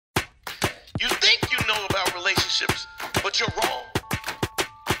hardships, but you're wrong.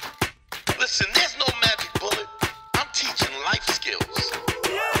 Listen, there's no magic bullet. I'm teaching life skills.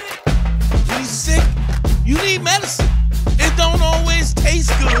 When you're sick, you need medicine. It don't always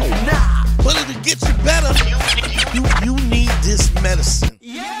taste good. Nah, but it'll get you better. You need this medicine.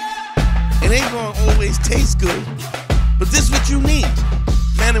 Yeah. It ain't gonna always taste good, but this is what you need.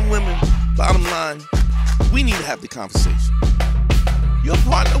 Men and women, bottom line, we need to have the conversation. Your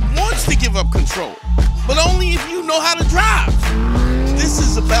partner wants to give up control, but only if you know how to drive. This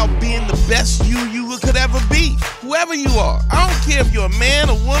is about being the best you could ever be, whoever you are. I don't care if you're a man,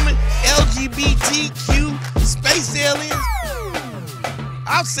 a woman, LGBTQ, space aliens.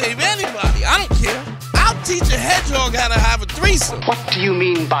 I'll save anybody. I don't care. I'll teach a hedgehog how to have a threesome. What do you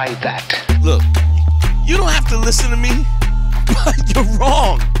mean by that? Look, you don't have to listen to me, but you're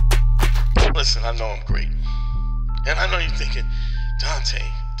wrong. Listen, I know I'm great. And I know you're thinking, Dante,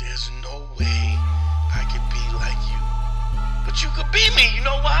 there's no way I could be like you. But you could be me, you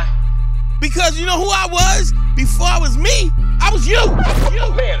know why? Because you know who I was? Before I was me, I was you.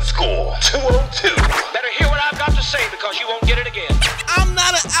 Man School 202. Better hear what I've got to say because you won't get it again. I'm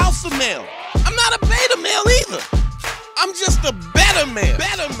not an alpha male. I'm not a beta male either. I'm just a better man.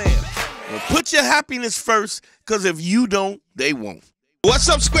 Well, put your happiness first, because if you don't, they won't. What's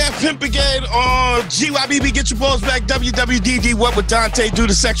up, Square Pimp Brigade on GYBB? Get your balls back. WWDD. What would Dante do?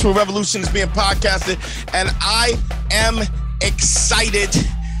 The Sexual Revolution is being podcasted, and I am excited.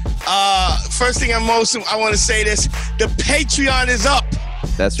 First thing I want to say this: the Patreon is up.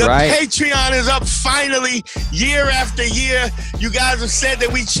 That's right. The Patreon is up finally, year after year. You guys have said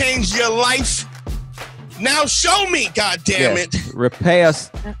that we changed your life. Now show me, goddammit. Repay us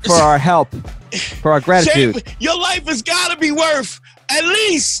for our help, for our gratitude. Your life has got to be worth at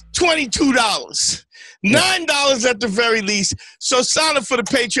least $22. $9 at the very least. So sign up for the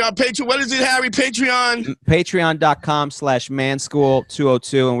Patreon. What is it, Harry? Patreon?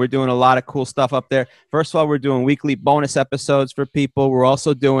 Patreon.com/manschool202. And we're doing a lot of cool stuff up there. First of all, we're doing weekly bonus episodes for people. We're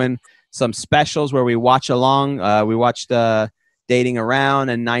also doing some specials where we watch along. We watched Dating Around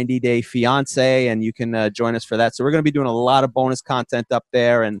and 90 Day Fiance, and you can join us for that. So we're going to be doing a lot of bonus content up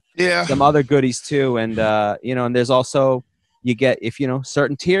there and some other goodies too. And, and there's also, you get, if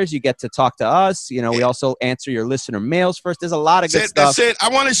certain tiers, you get to talk to us. We also answer your listener mails first. There's a lot of good stuff. That's it. I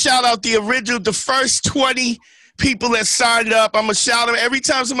want to shout out the first 20 people that signed up. I'm going to shout them. Every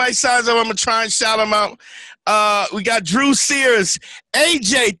time somebody signs up, I'm going to try and shout them out. We got Drew Sears.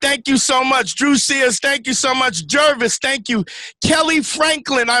 AJ, thank you so much. Drew Sears, thank you so much. Jervis, thank you. Kelly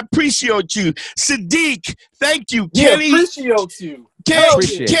Franklin, I appreciate you. Sadiq, thank you. Kenny, appreciate you.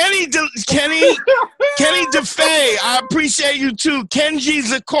 Kenny DeFay, I appreciate you too. Kenji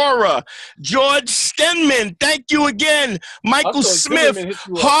Zakora, George Stenman, thank you again. Michael Smith,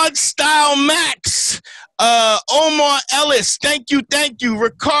 Hardstyle Max, Omar Ellis, thank you.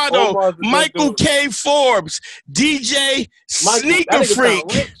 Ricardo, Michael K. Forbes, DJ Sneaker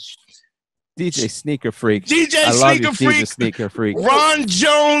Freak. DJ Sneaker Freak. DJ Sneaker Freak. Ron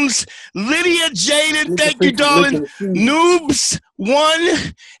Jones, Lydia Jaden, thank you, darling. Noobs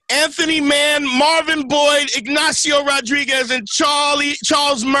One, Anthony Mann, Marvin Boyd, Ignacio Rodriguez, and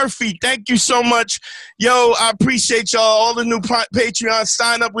Charles Murphy. Thank you so much. Yo, I appreciate y'all. All the new Patreon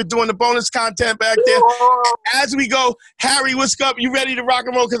sign up. We're doing the bonus content back there. As we go, Harry, what's up? You ready to rock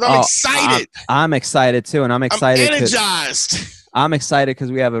and roll? Because I'm excited. I'm excited too, and I'm excited. I'm energized. I'm excited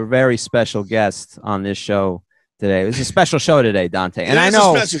because we have a very special guest on this show today. It's a special show today, Dante. And I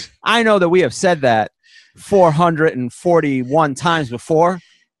know that we have said that 441 times before,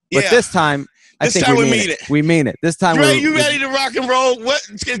 but this time I think we mean it. We mean it. This time you ready to rock and roll? What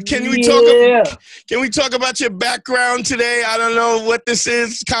can we talk? Can we talk about your background today? I don't know what this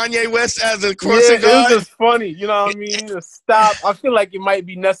is. Kanye West as a crossing guard. It's just funny, you know what I mean? To stop. I feel like it might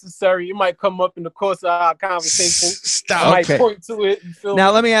be necessary. It might come up in the course of our conversation. Stop. I might point to it. Now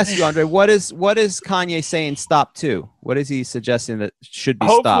let me ask you, Andre. What is Kanye saying? Stop to? What is he suggesting that should be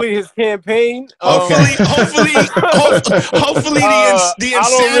stopped? Hopefully his campaign. Hopefully the insanity. I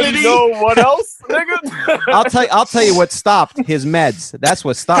don't really know what else, nigga. I'll tell you what stopped. His meds. That's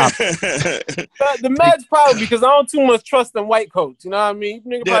what stopped. The meds probably because I don't too much trust in white coats. You know what I mean?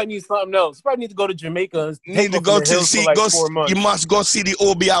 Nigga probably needs something else. You probably need to go to Jamaica. Need to go to see. You must go see the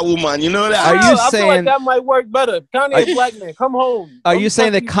Obia woman. You know that. I feel like that might work better. Kanye, black man, come home. Are you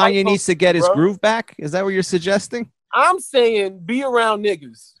saying that Kanye needs to get his groove back? Is that what you're suggesting? I'm saying be around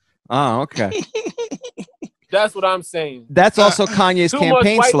niggas. Oh, okay. That's what I'm saying. That's also Kanye's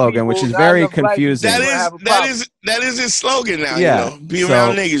campaign slogan, which is very confusing. That is his slogan now. Yeah. You know? Be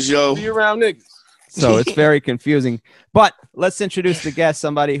around niggas, yo. Be around niggas. So it's very confusing. But let's introduce the guest,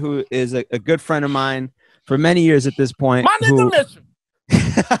 somebody who is a good friend of mine for many years at this point. My nigga Mitchell.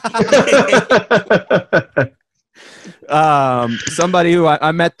 Somebody who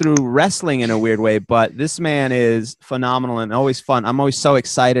I met through wrestling in a weird way, but this man is phenomenal and always fun. I'm always so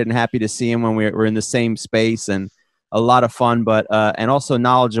excited and happy to see him when we're in the same space, and a lot of fun, but and also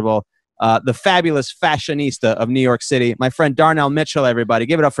knowledgeable. The fabulous fashionista of New York City, my friend Darnell Mitchell. Everybody,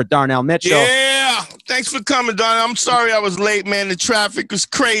 give it up for Darnell Mitchell. Yeah, thanks for coming, Darnell. I'm sorry I was late, man. The traffic was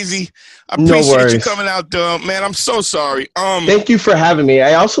crazy. I appreciate you coming out, man. I'm so sorry. Thank you for having me.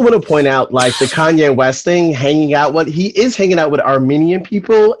 I also want to point out, like, the Kanye West thing, he is hanging out with Armenian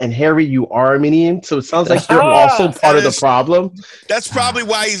people, and Harry, you are Armenian, so it sounds like you're also part of the problem. That's probably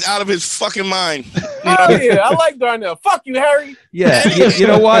why he's out of his fucking mind. Oh yeah, I like Darnell. Fuck you, Harry. Yeah, you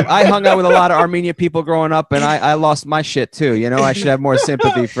know what? I hung out with a lot of Armenian people growing up, and I lost my shit too. You know, I should have more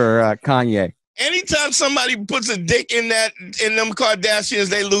sympathy for Kanye. Anytime somebody puts a dick in them Kardashians,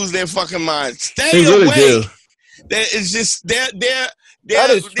 they lose their fucking minds. Stay really away. do. It's just That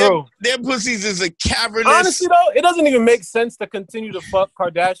is true. Their pussies is a cavernous. Honestly, though, it doesn't even make sense to continue to fuck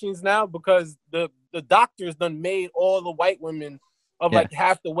Kardashians now, because the doctors done made all the white women of like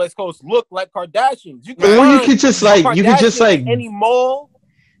half the West Coast look like Kardashians. You could just like any mall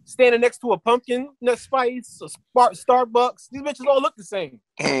standing next to a pumpkin spice, a Starbucks. These bitches all look the same.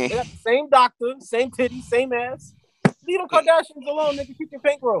 They got the same doctor, same titties, same ass. Leave them Kardashians alone, nigga. Keep your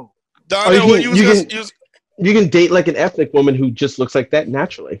bankroll. You can date like an ethnic woman who just looks like that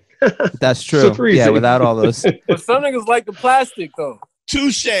naturally. That's true. Yeah, without all those. But some niggas like the plastic though.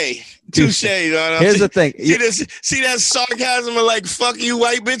 Touche. Here's the thing. See that sarcasm of like, fuck you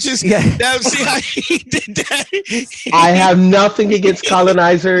white bitches? Yeah. See how he did that? I have nothing against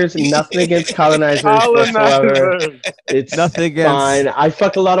colonizers. Nothing against colonizers whatsoever. It's nothing against. Fine. I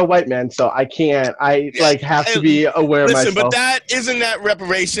fuck a lot of white men, so I can't. I have to be aware of myself. But isn't that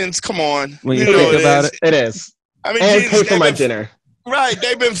reparations? Come on. When you think about it. It is. I mean, and pay for my dinner. Right,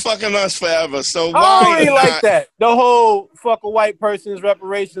 they've been fucking us forever. So why I don't really like that. The whole fuck a white person's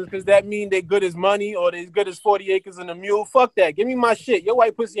reparations, because that mean they good as money or they as good as 40 acres and a mule. Fuck that. Give me my shit. Your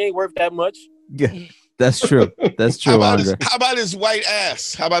white pussy ain't worth that much. Yeah, that's true. That's true. How about his white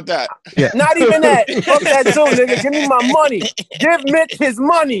ass? How about that? Yeah. Not even that. Fuck that too, nigga. Give me my money. Give Mitch his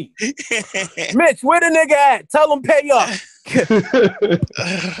money. Mitch, where the nigga at? Tell him pay up.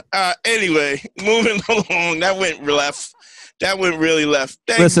 Anyway, moving along. That went left. That went really left.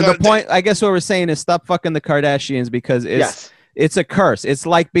 Listen, the point, I guess what we're saying is stop fucking the Kardashians, because it's a curse. It's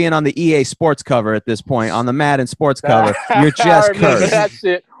like being on the EA Sports cover at this point, on the Madden Sports cover. You're just cursed. That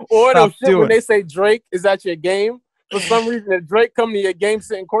shit. Or those shit when they say Drake is at your game. For some reason, if Drake come to your game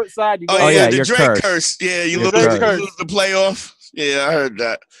sitting courtside, you go, the Drake curse. Yeah, you lose the playoff. Yeah, I heard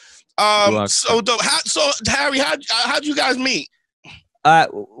that. So Harry, how'd you guys meet?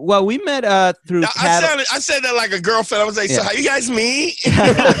 Well, we met through. I said that like a girlfriend. I was like, so how you guys meet?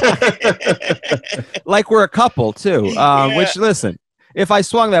 Like we're a couple too. Which, listen, if I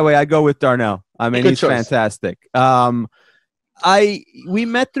swung that way, I'd go with Darnell. I mean, he's fantastic. We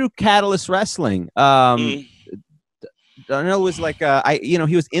met through Catalyst Wrestling. Darnell was like, he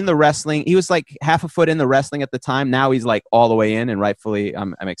was in the wrestling. He was like half a foot in the wrestling at the time. Now he's like all the way in, and rightfully,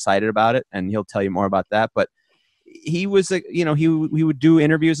 I'm excited about it, and he'll tell you more about that. But he was, he would do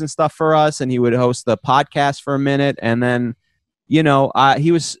interviews and stuff for us, and he would host the podcast for a minute, and then,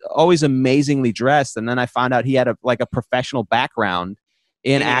 he was always amazingly dressed. And then I found out he had a professional background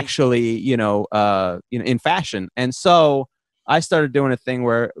in actually, in fashion. And so I started doing a thing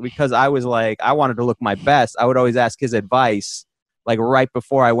where, because I was like, I wanted to look my best, I would always ask his advice. Like right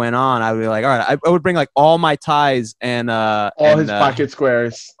before I went on, I would be like, all right, I would bring like all my ties and his pocket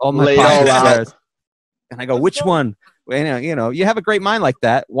squares, all my pocket squares. And I go, which one? You have a great mind like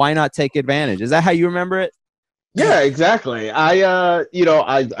that. Why not take advantage? Is that how you remember it? Yeah, exactly. I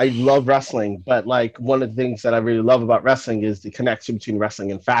love wrestling, but like one of the things that I really love about wrestling is the connection between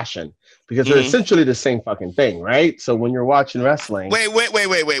wrestling and fashion, because they're essentially the same fucking thing, right? So when you're watching wrestling, wait.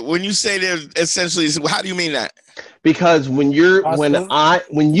 When you say they're essentially, how do you mean that? Because when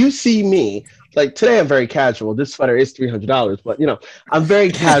you see me, like today, I'm very casual. This sweater is $300, but I'm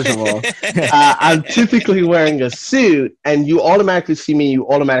very casual. I'm typically wearing a suit, and you automatically see me. You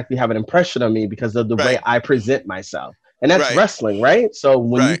automatically have an impression of me because of the way I present myself, and that's wrestling, right? So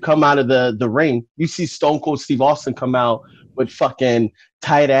when you come out of the ring, you see Stone Cold Steve Austin come out with fucking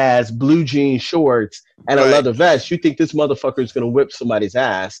tight ass blue jean shorts and a leather vest. You think this motherfucker is gonna whip somebody's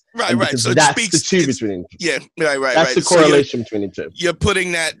ass? Right. So that's the two between. Yeah, right. That's the correlation between the two. You're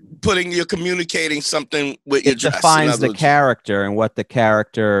communicating something with your dress. It defines the character and what the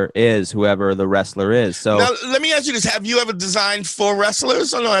character is, whoever the wrestler is. So now, let me ask you this: have you ever designed for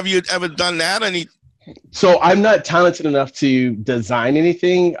wrestlers? Or no? Have you ever done that? So I'm not talented enough to design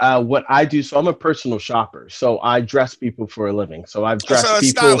anything. What I do, so I'm a personal shopper. So I dress people for a living. So I've dressed So a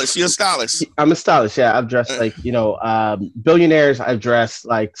people. stylist. You're a stylist. I'm a stylist. Yeah, I've dressed like billionaires. I've dressed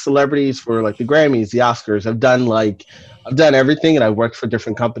like celebrities for like the Grammys, the Oscars. I've done everything, and I worked for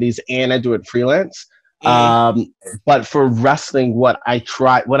different companies, and I do it freelance. But for wrestling, what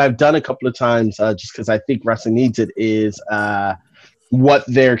I've done a couple of times, just because I think wrestling needs it, is what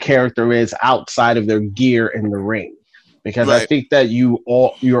their character is outside of their gear in the ring, because I think that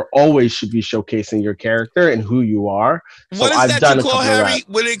you're always should be showcasing your character and who you are. So what is I've that done you call, Harry? that.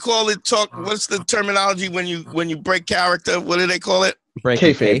 What do they call it? What's the terminology when you break character? What do they call it?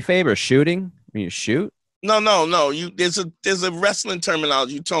 Breaking kayfabe or shooting? When you shoot? No. There's a wrestling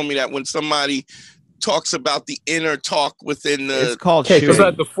terminology. You told me that when somebody talks about the inner talk within the. It's called shooting. Is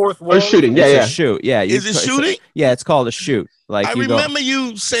that the fourth wall? Or shooting? Yeah, it's a shoot. Yeah. Is it shooting? It's called a shoot. Like I remember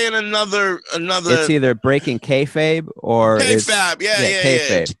you saying another. It's either breaking kayfabe or kayfabe.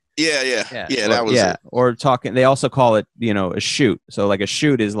 Kayfabe. Yeah. That was it. Or talking. They also call it, a shoot. So like a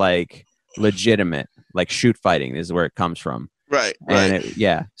shoot is like legitimate. Like shoot fighting is where it comes from. Right. And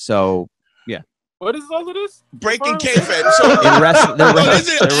so. What is all of this? Breaking kayfabe. So in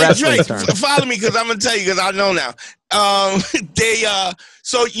wrestling terms. Follow me, because I'm gonna tell you, because I know now.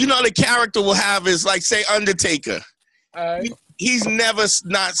 So the character will have is like, say, Undertaker. He's never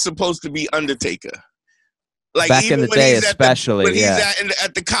not supposed to be Undertaker. Like back even in the when day, he's especially when he's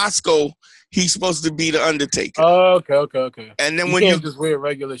at the Costco, he's supposed to be the Undertaker. Oh, okay. And then you when can't just wear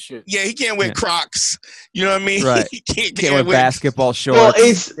regular shit. Yeah, he can't wear Crocs. You know what I mean? Right. He can't wear basketball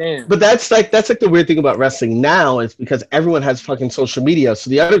shorts. Well, but that's like the weird thing about wrestling now is because everyone has fucking social media. So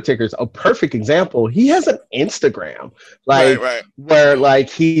the Undertaker's a perfect example. He has an Instagram, where like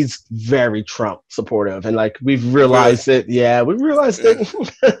he's very Trump supportive, and like we've realized it. Yeah, we realized it.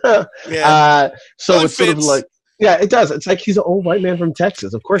 So it's sort of like. Yeah, it does. It's like he's an old white man from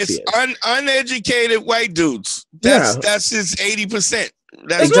Texas. Of course he is. Uneducated white dudes. That's his 80%.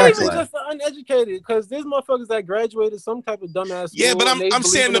 That's it's not even just uneducated, because there's motherfuckers that graduated some type of dumbass school. Yeah, but I'm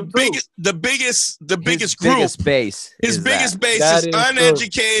saying the biggest group. Biggest base. His biggest base is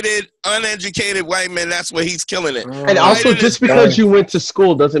uneducated white men. That's where he's killing it. And also, just because you went to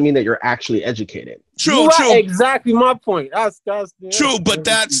school doesn't mean that you're actually educated. True. Exactly my point. That's true, but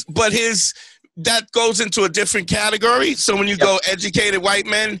that goes into a different category. So when you go educated white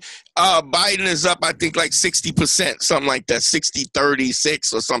men, Biden is up, I think, like 60%, something like that,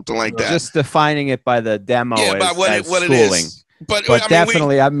 60-36 or something like that. Just defining it by the demo by what schooling. It is. But I mean,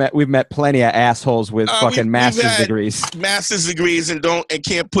 definitely, we've met plenty of assholes with fucking master's degrees. Master's degrees and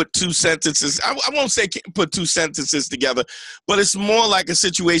can't put two sentences. I won't say can't put two sentences together, but it's more like a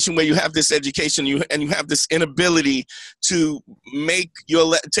situation where you have this education, and you have this inability to make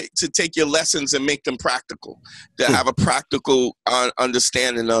to take your lessons and make them practical. To have a practical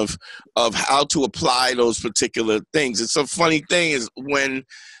understanding of how to apply those particular things. It's a funny thing is when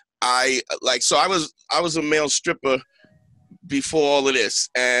I was a male stripper before all of this,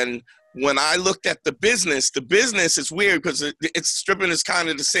 and when I looked at the business is weird, because it's stripping is kind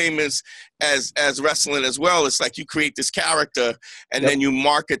of the same as wrestling as well. It's like you create this character and then you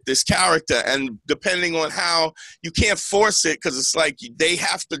market this character, and depending on how, you can't force it, because it's like they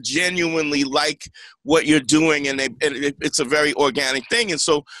have to genuinely like what you're doing, and it's a very organic thing. And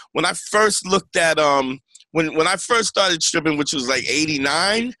so when I first looked at when I first started stripping, which was like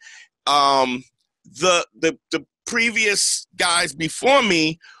 89, the previous guys before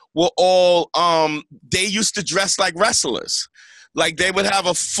me were all they used to dress like wrestlers. Like they would have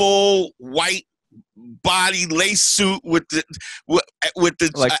a full white body lace suit with the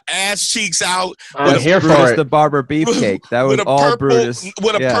like, ass cheeks out. I'm here Brutus for it. The Barber Beefcake. That was all Brutus.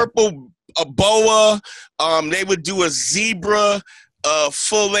 With a purple boa. They would do a zebra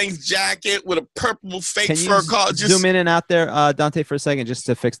full-length jacket with a purple fake fur collar. Just zoom in and out there, Dante, for a second, just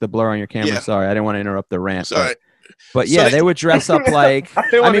to fix the blur on your camera. Yeah. Sorry, I didn't want to interrupt the rant. Sorry. But yeah, they would dress up like. I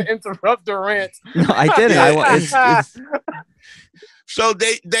didn't want to interrupt the rant. No, I didn't. So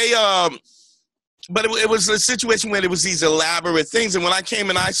they but it was a situation where there was these elaborate things, and when I came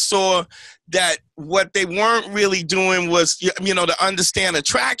and I saw that what they weren't really doing was, to understand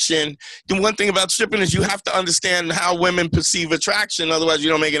attraction. The one thing about stripping is you have to understand how women perceive attraction, otherwise you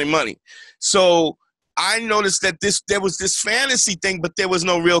don't make any money. So I noticed that there was this fantasy thing, but there was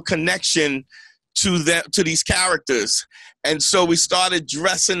no real connection to these characters, and so we started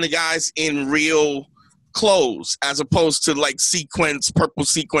dressing the guys in real clothes as opposed to like sequence, purple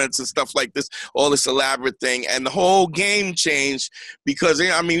sequence and stuff like this, all this elaborate thing. And the whole game changed because,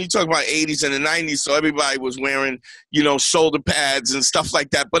 I mean, you talk about 80s and the 90s, so everybody was wearing, you know, shoulder pads and stuff like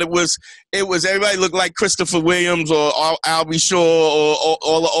that. But it was everybody looked like Christopher Williams or Albie Shaw or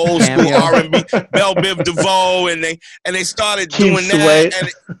all the old school R&B, Belle Biv DeVoe, and they started Keith doing Sweat.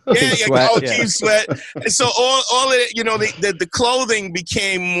 that. And Keith Sweat. And so all of it, you know, the clothing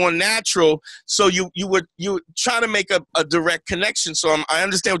became more natural. So you try to make a direct connection. So I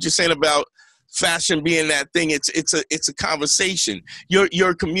understand what you're saying about fashion being that thing. It's a conversation.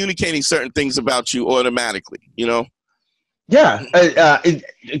 You're communicating certain things about you automatically, you know? Yeah,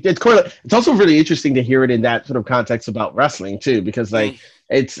 it's also really interesting to hear it in that sort of context about wrestling too, because like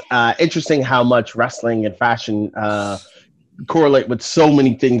it's interesting how much wrestling and fashion correlate with so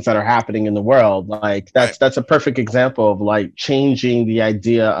many things that are happening in the world. Like that's a perfect example of like changing the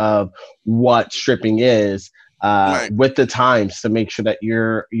idea of what stripping is with the times to make sure that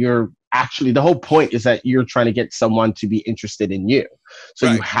you're actually, the whole point is that you're trying to get someone to be interested in you. So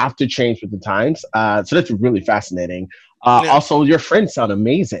you have to change with the times. So that's really fascinating. Also, your friends sound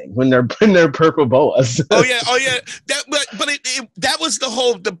amazing when they're in their purple boas. Oh yeah. That was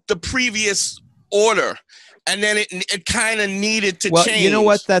the previous order, and then it kind of needed to change. You know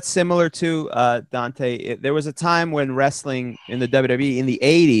what? That's similar to Dante. There was a time when wrestling in the WWE in the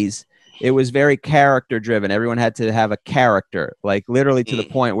 80s, it was very character driven. Everyone had to have a character, like literally to the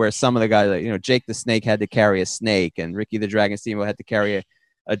point where some of the guys, like, you know, Jake the Snake had to carry a snake, and Ricky the Dragon Steamboat had to carry a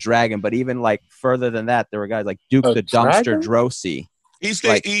dragon. But even like further than that, there were guys like Duke the Dumpster Drosy. He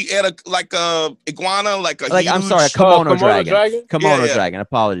had a iguana, like a huge, I'm sorry, a kimono dragon. Kimono dragon.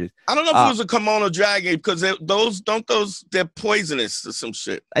 Apologies. I don't know if it was a kimono dragon because they're poisonous or some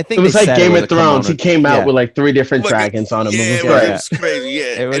shit. I think it was like Game of Thrones. He came out with like 3 different dragons on him. Yeah, it was crazy.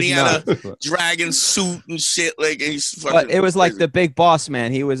 Yeah, and he had a dragon suit and shit. Like, but it was like the Big Boss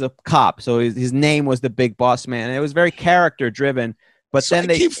Man. He was a cop, so his name was the Big Boss Man, and it was very character driven. But so then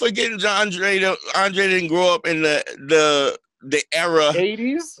they keep forgetting Andre didn't grow up in the era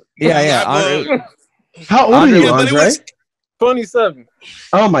 80s. Yeah. How old are you, Andre? 27.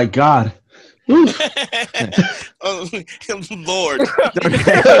 Oh my God. Oh, Lord.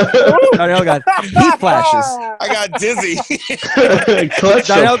 Darnell got heat flashes. I got dizzy.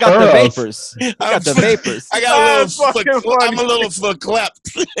 Darnell got the vapors. I got a little I'm a little verklempt.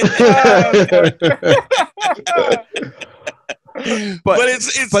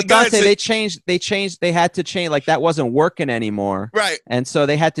 But Dante, they changed. They had to change. Like that wasn't working anymore. Right. And so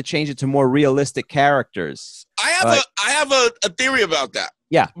they had to change it to more realistic characters. I have a theory about that.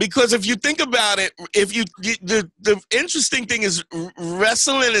 Yeah. Because if you think about it, the interesting thing is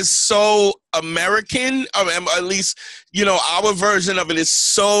wrestling is so American, or at least, you know, our version of it is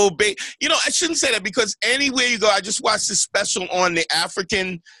so big. You know, I shouldn't say that because anywhere you go, I just watched this special on the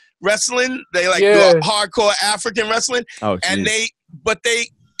African wrestling. They like do hardcore African wrestling. Oh, geez. And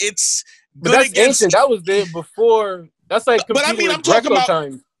it's good that's against ancient. That was there before. That's like, but I mean, I'm talking about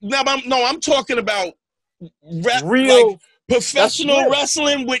time. I'm talking about real like professional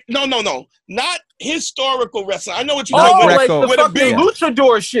wrestling with not historical wrestling. I know what you mean. mean. Like the fucking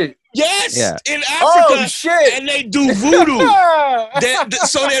luchador shit. Yes, in Africa. Oh shit! And they do voodoo.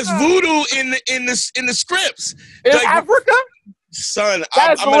 So there's voodoo in the scripts. In Africa? Son,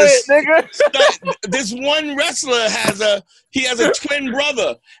 that's lit, nigga. This one wrestler has a twin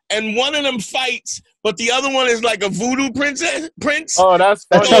brother, and one of them fights, but the other one is like a voodoo prince. Oh, that's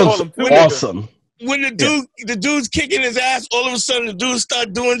funny. That sounds awesome. When the dude's kicking his ass, all of a sudden the dude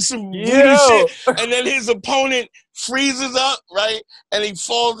start doing some voodoo shit, and then his opponent freezes up, right, and he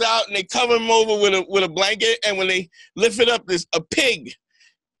falls out, and they cover him over with a blanket, and when they lift it up, there's a pig.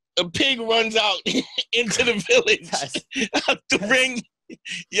 A pig runs out into the village out the ring.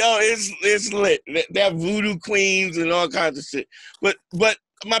 Yo, it's lit. They have voodoo queens and all kinds of shit. But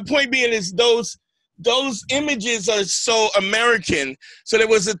my point being is those images are so American. So there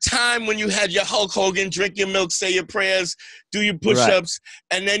was a time when you had your Hulk Hogan, drink your milk, say your prayers, do your push-ups,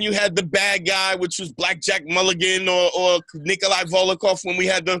 and then you had the bad guy, which was Black Jack Mulligan or Nikolai Volokov when we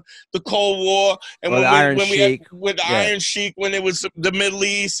had the Cold War, and when we had with the Iron Sheik when it was the Middle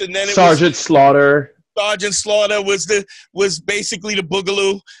East, and then Sergeant Slaughter. Sergeant Slaughter was basically the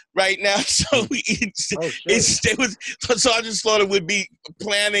Boogaloo right now. So Sergeant Slaughter would be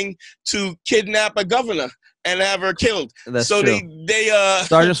planning to kidnap a governor and have her killed. That's so true. they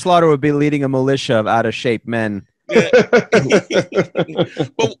Sergeant Slaughter would be leading a militia of out of shape men. Yeah.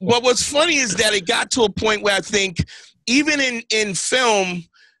 but what's funny is that it got to a point where I think even in film,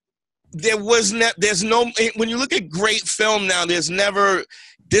 there's no, when you look at great film now, there's never,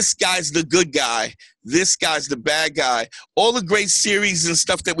 this guy's the good guy, this guy's the bad guy. All the great series and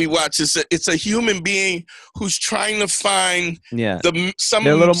stuff that we watch, it's a human being who's trying to find they're a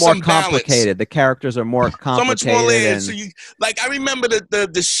little more complicated. Balance. The characters are more complicated. So much more layered. So I remember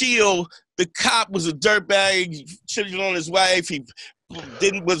the Shield, the cop was a dirtbag, cheated on his wife, he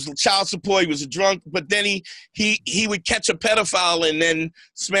was child support, he was a drunk, but then he would catch a pedophile and then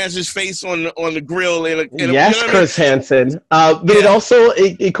smash his face on the grill yes, Chris Hansen. But it also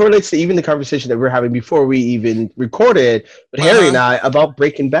it correlates to even the conversation that we were having before we even recorded with Harry and I about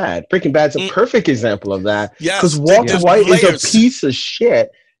Breaking Bad. Breaking Bad's a perfect example of that. Because Walter White is a piece of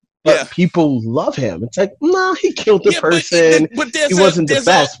shit. But people love him. It's like, no, he killed the person. But he wasn't the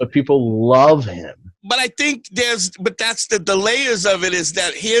best, but people love him. But I think that's the layers of it, is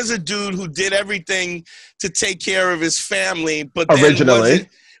that here's a dude who did everything to take care of his family, but then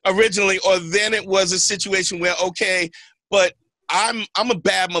originally, or then it was a situation where, okay, but I'm a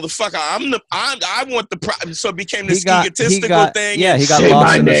bad motherfucker. I want the problem. So it became this egotistical thing. Yeah, he got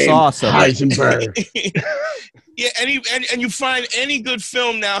lost in the sauce of Heisenberg. Yeah, and you find any good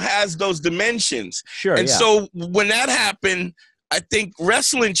film now has those dimensions. Sure. And so when that happened, I think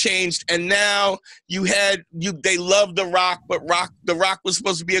wrestling changed, and now they love The Rock, but The Rock was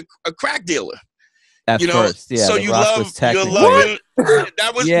supposed to be a crack dealer. At first, yeah. So you're loving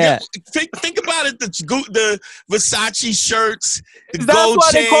that was think about it. The Versace shirts, the gold chains. That's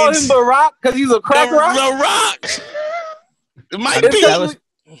why they call him The Rock, because he's a crack rock. The Rock. It might be.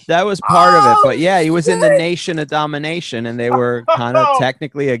 That was part of it, but yeah, he was in the Nation of Domination, and they were kind of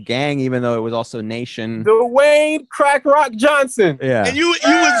technically a gang, even though it was also Nation. Dwayne Crack Rock Johnson. Yeah, and you would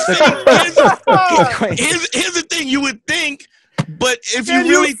think here's the thing, you would think, but if you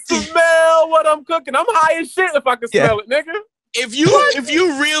really smell what I'm cooking, I'm high as shit if I can smell it, nigga. If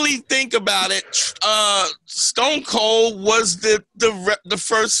you really think about it, Stone Cold was the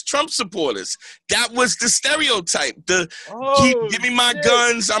first Trump supporters. That was the stereotype. Give me my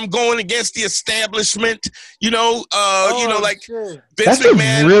guns. I'm going against the establishment. Like Vince That's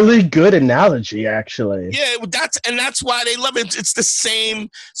McMahon. A really good analogy, actually. Yeah, that's why they love it. It's the same.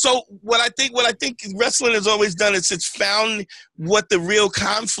 So what I think wrestling has always done is it's found what the real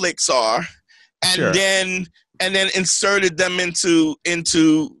conflicts are, and then inserted them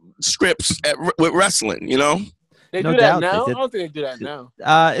into scripts with wrestling, They do that now? I don't think they do that now.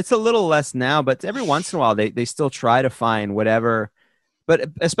 It's a little less now, but every once in a while they still try to find whatever.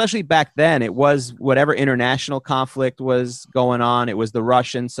 But especially back then, it was whatever international conflict was going on. It was the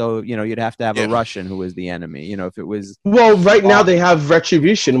Russians, so you'd have to have a Russian who was the enemy. If it was right now they have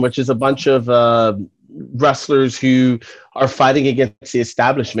Retribution, which is a bunch of wrestlers who are fighting against the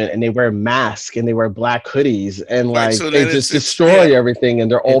establishment, and they wear masks and they wear black hoodies, and they just destroy everything,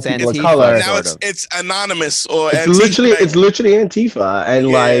 and they're all people of color. Now it's anonymous, or it's literally Antifa,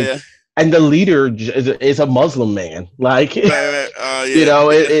 and and the leader is a Muslim man, a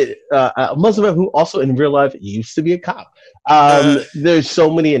Muslim man who also in real life used to be a cop. There's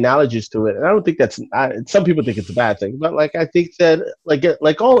so many analogies to it, and I don't think that's. Some people think it's a bad thing, but I think that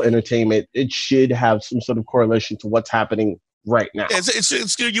like all entertainment, it should have some sort of correlation to what's happening right now.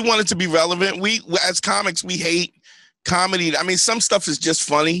 It's good. You want it to be relevant. We as comics, we hate comedy. I mean, some stuff is just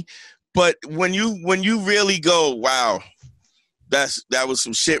funny, but when you really go, wow, that was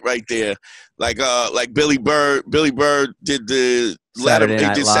some shit right there. Like Billy Bird did the Saturday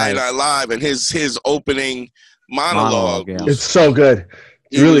Night Live, and his opening monologue. It's so good.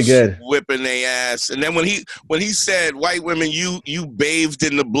 It's really good. Whipping their ass. And then when he said, white women, you bathed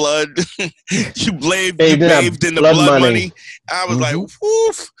in the blood. you bathed in the blood money. I was like,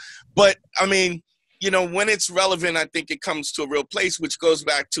 woof. But I mean, when it's relevant, I think it comes to a real place, which goes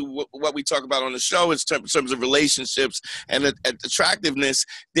back to what we talk about on the show in terms of relationships and attractiveness.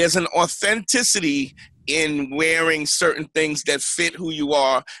 There's an authenticity in wearing certain things that fit who you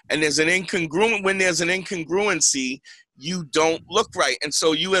are, and there's an incongruency, you don't look right. And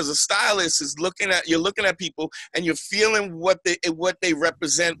so you as a stylist you're looking at people, and you're feeling what they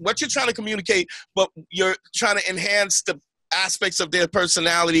represent, what you're trying to communicate, but you're trying to enhance the aspects of their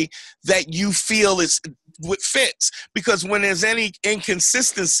personality that you feel is what fits. Because when there's any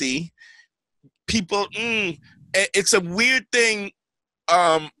inconsistency, people, it's a weird thing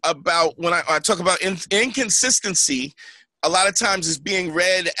about when I talk about inconsistency, a lot of times it's being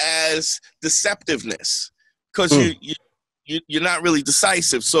read as deceptiveness, because you're not really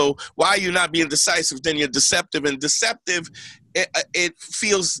decisive. So why are you not being decisive? Then you're deceptive, and deceptive, it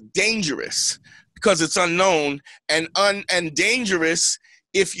feels dangerous because it's unknown, and dangerous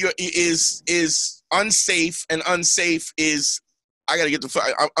if is unsafe, and unsafe is I got to get the fuck.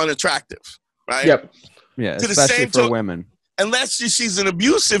 I'm unattractive, right? Yep. Yeah, To the especially same for women. Unless she's an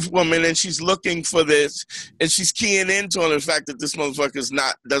abusive woman and she's looking for this and she's keying into the fact that this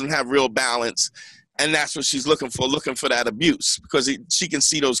motherfucker doesn't have real balance, and that's what she's looking for that abuse, because she can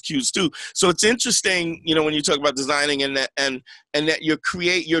see those cues too. So it's interesting, you know, when you talk about designing and that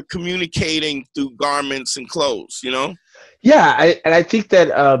you're communicating through garments and clothes, you know. Yeah, I think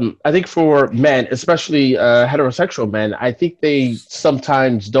that I think for men, especially heterosexual men, I think they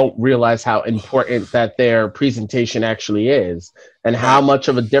sometimes don't realize how important that their presentation actually is, and how much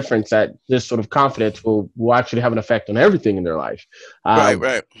of a difference that this sort of confidence will actually have an effect on everything in their life.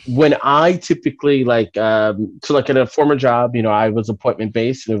 Right. When I typically like at a former job, you know, I was appointment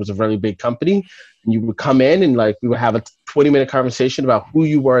based and it was a really big company. And you would come in and like we would have a 20-minute conversation about who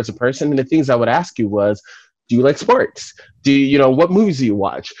you were as a person, and the things I would ask you was, do you like sports? What movies do you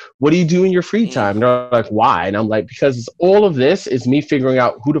watch? What do you do in your free time? And they're like, why? And I'm like, because all of this is me figuring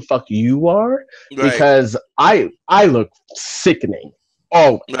out who the fuck you are. Right. Because I look sickening.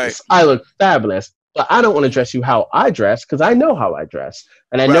 Always. Right. I look fabulous. But I don't want to dress you how I dress, because I know how I dress.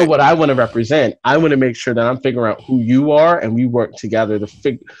 And I know what I want to represent. I want to make sure that I'm figuring out who you are, and we work together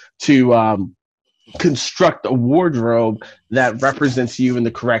to construct a wardrobe that represents you in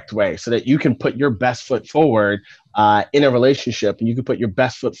the correct way, so that you can put your best foot forward in a relationship, and you can put your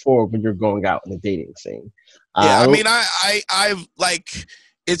best foot forward when you're going out in the dating scene. I mean, I've like,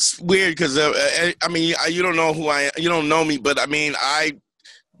 it's weird because I mean, you don't know who I am, you don't know me, but I mean, I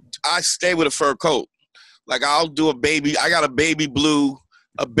stay with a fur coat. Like I got a baby blue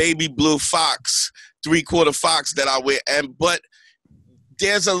fox, 3/4 fox that I wear, but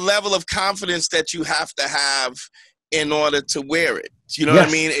there's a level of confidence that you have to have in order to wear it. You know what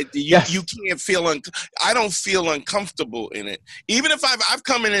I mean? You can't feel I don't feel uncomfortable in it. Even if I've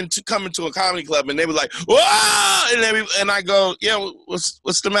come into a comedy club and they were like, whoa! And I go, yeah,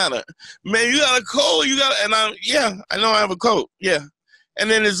 what's the matter? Man, you got a coat? I know I have a coat. Yeah. And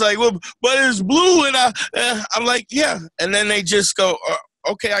then it's like, well, but it's blue, and I'm like, yeah. And then they just go,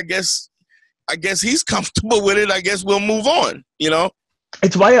 okay, I guess he's comfortable with it. I guess we'll move on, you know?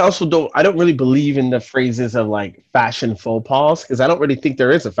 It's why I don't really believe in the phrases of like fashion faux pas, because I don't really think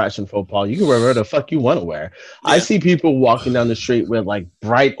there is a fashion faux pas. You can wear whatever the fuck you want to wear. Yeah. I see people walking down the street with like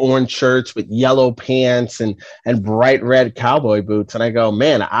bright orange shirts with yellow pants and bright red cowboy boots, and I go,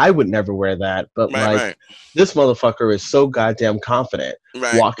 man, I would never wear that. But this motherfucker is so goddamn confident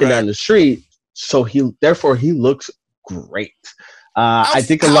walking down the street, so he looks great. I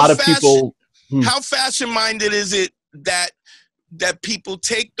think a lot of people. How fashion minded is it that people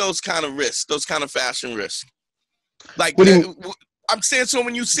take those kind of risks, those kind of fashion risks? Like, I'm saying, so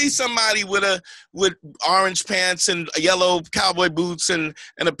when you see somebody with orange pants and yellow cowboy boots and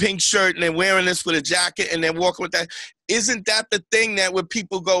a pink shirt, and they're wearing this with a jacket and they're walking with that, isn't that the thing that where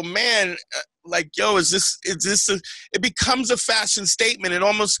people go, man, like, yo, it becomes a fashion statement. It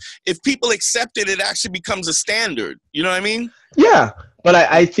almost, if people accept it, it actually becomes a standard. You know what I mean? Yeah. But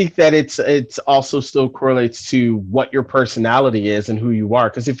I think that it's also still correlates to what your personality is and who you are.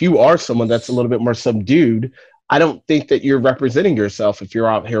 Because if you are someone that's a little bit more subdued, I don't think that you're representing yourself if you're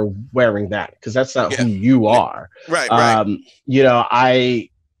out here wearing that, because that's not who you are. Right. You know, I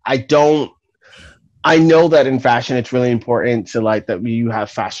know that in fashion, it's really important to like that you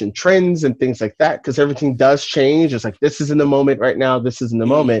have fashion trends and things like that, because everything does change. It's like, this is in the moment right now. This is in the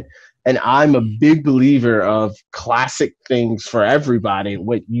moment. And I'm a big believer of classic things for everybody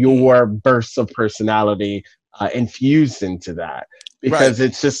with your bursts of personality infused into that. Because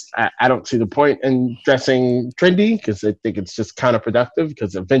it's just, I don't see the point in dressing trendy, because I think it's just counterproductive,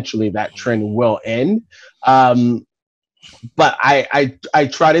 because eventually that trend will end. But I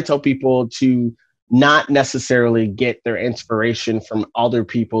try to tell people to not necessarily get their inspiration from other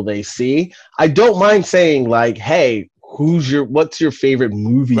people they see. I don't mind saying like, hey, what's your favorite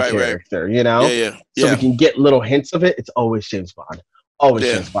movie character? You know? So we can get little hints of it. It's always James Bond.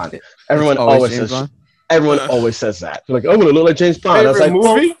 James Bond. Everyone always says that. They're like, I'm gonna look like James Bond. I was like,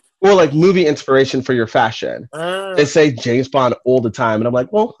 movie? Well, like movie inspiration for your fashion. They say James Bond all the time. And I'm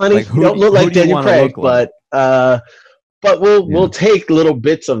like, well, honey, like, you don't look like Daniel Craig, but we'll take little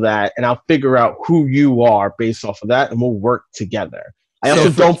bits of that, and I'll figure out who you are based off of that, and we'll work together. I also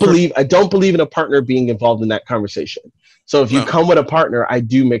don't believe in a partner being involved in that conversation. So if you come with a partner, I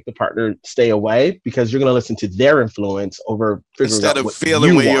do make the partner stay away, because you're going to listen to their influence over instead of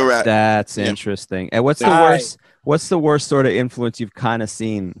feeling where you're at. That's interesting. And what's the worst sort of influence you've kind of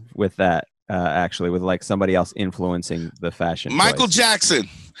seen with that? Actually, with like somebody else influencing the fashion. Michael Jackson.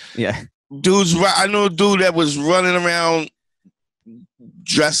 Yeah. I know a dude that was running around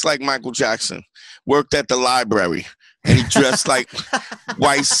dressed like Michael Jackson, worked at the library. and he dressed like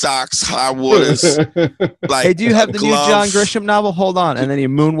white socks, high waters. Like, hey, do you have the gloves. new John Grisham novel? Hold on, and then he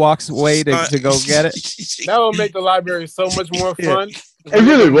moonwalks away to go get it. That would make the library so much more fun. It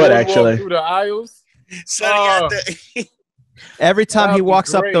really would, actually. Through the aisles. Every time he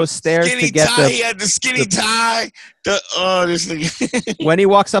walks up those stairs skinny to get tie, he had the skinny tie. This nigga. When he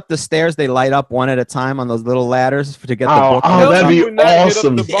walks up the stairs, they light up one at a time on those little ladders to get the book. Oh, that'd be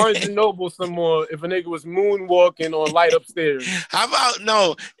awesome. Get up to Barnes and Noble some more if a nigga was moonwalking on light upstairs. How about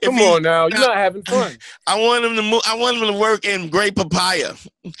no? Come on now, you're not having fun. I want him to move. I want him to work in Great Papaya.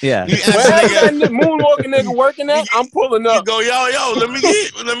 Yeah. That moonwalking nigga working at, I'm pulling up. You go, yo, let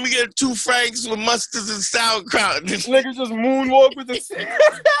me get 2 franks with mustards and sauerkraut. This nigga just moonwalk with the.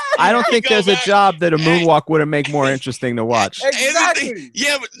 I don't think there's a job that a moonwalk wouldn't make more interesting to watch. Exactly.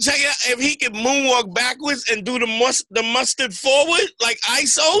 Yeah, but check it out. If he could moonwalk backwards and do the mustard forward like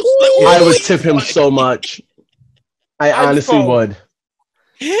ISOs, I would tip him so much. I honestly would.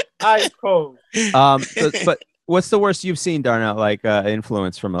 Ice cold. But what's the worst you've seen, Darnell? Like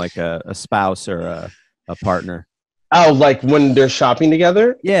influence from like a spouse or a partner? Oh, like when they're shopping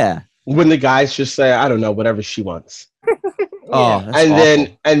together? Yeah. When the guys just say, I don't know, whatever she wants. Oh, that's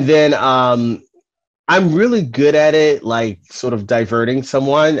and then I'm really good at it, like sort of diverting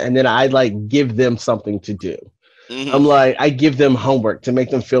someone, and then I like give them something to do. Mm-hmm. I'm like, I give them homework to make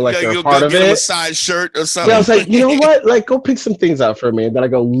them feel like they're part of it. A side shirt or something. Yeah, I was like, you know what? Like, go pick some things out for me. And then I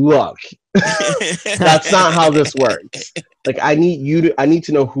go, look, that's not how this works. Like, I need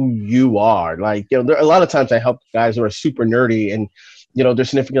to know who you are. Like, you know, there a lot of times I help guys who are super nerdy and, you know, their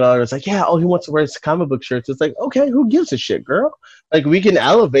significant other is like, yeah, he wants to wear his comic book shirts. It's like, okay, who gives a shit, girl? Like, we can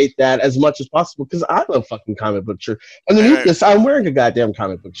elevate that as much as possible because I love fucking comic book shirt. Underneath this, I'm wearing a goddamn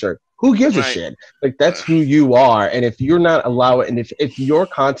comic book shirt. Who gives a shit? Like, that's who you are. And if you're not allowing, and if your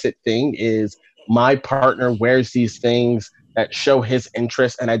content thing is my partner wears these things that show his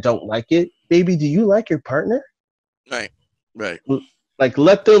interest and I don't like it, baby, do you like your partner? Right. Like,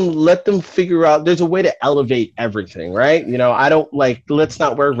 let them figure out. There's a way to elevate everything, right? You know, I don't like. Let's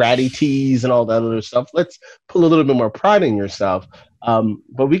not wear ratty tees and all that other stuff. Let's put a little bit more pride in yourself.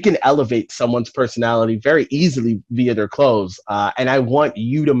 But we can elevate someone's personality very easily via their clothes. And I want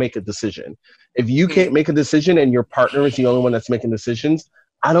you to make a decision. If you can't make a decision and your partner is the only one that's making decisions,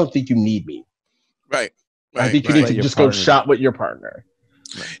 I don't think you need me. Right. I think you need to just go shop with your partner.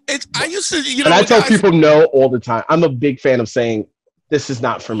 I used to, and I tell people no all the time. I'm a big fan of saying, this is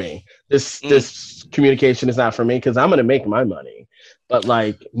not for me. This communication is not for me because I'm going to make my money. But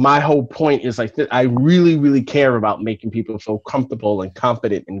like my whole point is like I really, really care about making people feel comfortable and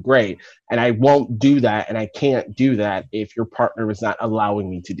confident and great. And I won't do that. And I can't do that if your partner is not allowing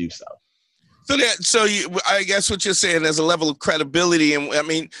me to do so. I guess what you're saying, there's a level of credibility, and I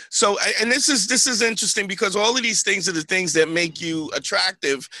mean, this is interesting because all of these things are the things that make you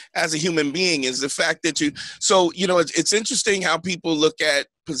attractive as a human being. Is the fact that it's interesting how people look at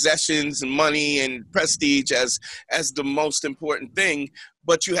possessions and money and prestige as the most important thing,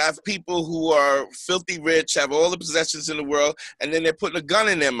 but you have people who are filthy rich, have all the possessions in the world, and then they're putting a gun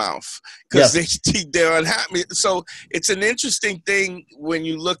in their mouth because they're unhappy. So it's an interesting thing when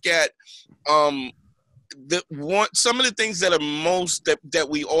you look at some of the things that are most that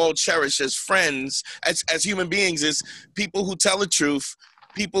we all cherish as friends, as human beings, is people who tell the truth,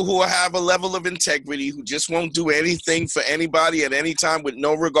 people who have a level of integrity, who just won't do anything for anybody at any time with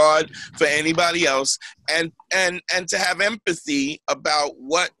no regard for anybody else, and to have empathy about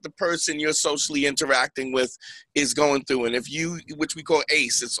what the person you're socially interacting with is going through. And which we call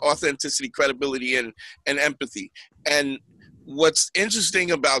ACE, it's authenticity, credibility, and empathy. And what's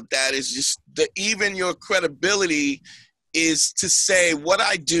interesting about that is just even your credibility is to say what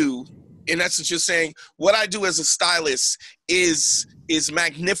I do. In essence, you're saying what I do as a stylist is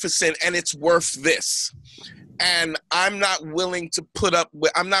magnificent and it's worth this. And I'm not willing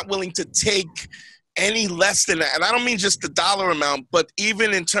to take any less than that. And I don't mean just the dollar amount, but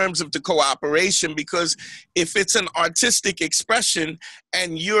even in terms of the cooperation, because if it's an artistic expression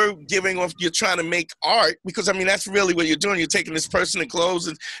and you're trying to make art, because I mean, that's really what you're doing. You're taking this person in clothes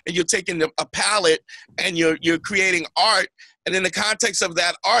and you're taking a palette and you're creating art. And in the context of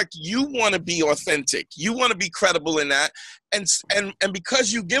that art, you want to be authentic. You want to be credible in that. And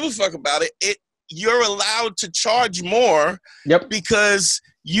because you give a fuck about it, you're allowed to charge more. Yep. Because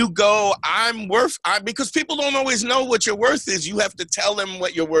you go, because people don't always know what your worth is. You have to tell them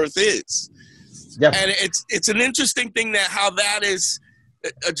what your worth is. Yep. And it's an interesting thing how that is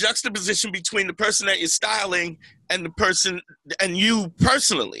a juxtaposition between the person that you're styling and the person and you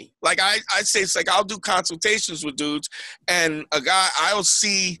personally. Like I say, it's like I'll do consultations with dudes, and a guy I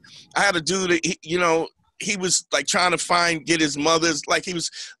had a dude, he was like trying to get his mother's, like he was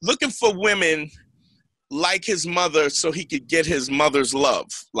looking for women like his mother so he could get his mother's love.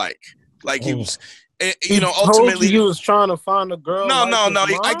 Like he was, you know, ultimately he was trying to find a girl. No.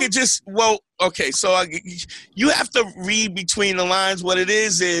 I could just, okay. So you have to read between the lines. What it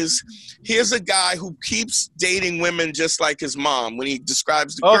is here's a guy who keeps dating women just like his mom. When he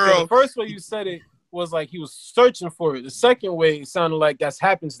describes the girl, the first way you said it was like he was searching for it. The second way it sounded like that's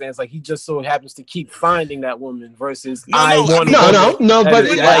happenstance. Like he just so happens to keep finding that woman versus but I don't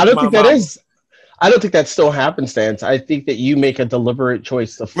think that is. I don't think that's still happenstance. I think that you make a deliberate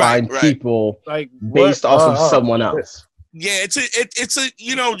choice to find people like based off of someone else. Yeah, it's a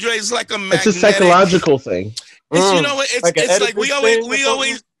you know, Dre, it's like a magnetic, it's a psychological thing. It's you know, it's like we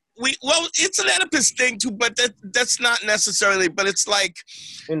always it's an Oedipus thing too, but that's not necessarily. But it's like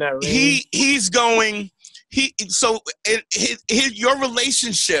in that your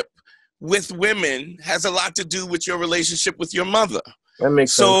relationship with women has a lot to do with your relationship with your mother. That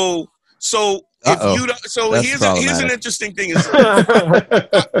makes sense. So if you don't, so here's an interesting thing. Is,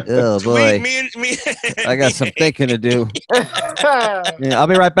 oh boy, me, I got some thinking to do. Yeah, I'll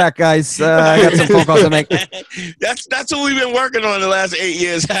be right back, guys. I got some phone calls to make. That's what we've been working on the last 8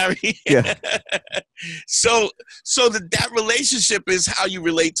 years, Harry. Yeah. So that relationship is how you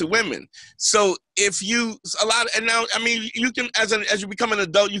relate to women. So if you and now I mean you can as you become an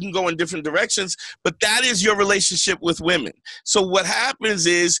adult you can go in different directions, but that is your relationship with women. So what happens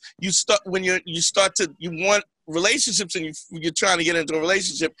is you want relationships and you're trying to get into a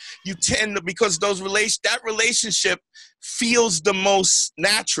relationship, you tend to, because that relationship feels the most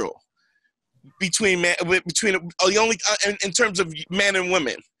natural between in terms of men and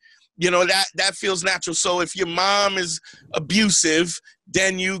women. You know, that feels natural. So if your mom is abusive,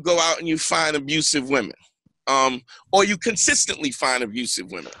 then you go out and you find abusive women. Or you consistently find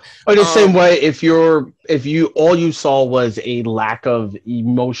abusive women. Or the same way, if all you saw was a lack of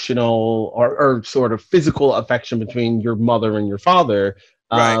emotional or sort of physical affection between your mother and your father,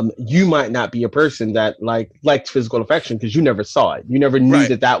 you might not be a person that liked physical affection because you never saw it. You never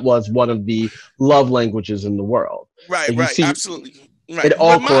knew that was one of the love languages in the world. Right, absolutely. Right.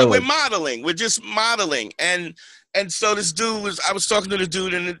 We're modeling. We're just modeling. And so this dude I was talking to the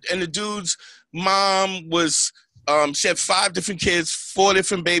dude, and the dude's mom was, she had 5 different kids, 4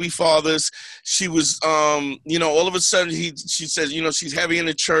 different baby fathers. She was, you know, all of a sudden she says, you know, she's heavy in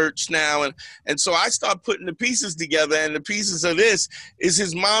the church now. And so I start putting the pieces together, and the pieces of this is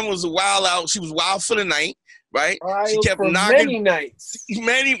his mom was wild out. She was wild for the night. Right, she kept knocking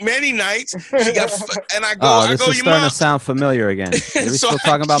many nights. She got, and I go, this is starting to sound familiar again. Are we still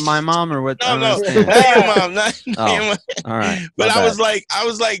talking about my mom or what? No, not your mom, not your mom. All right, but I was like,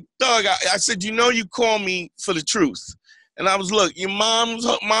 dog. I said, you know, you call me for the truth, and I was, look, your mom's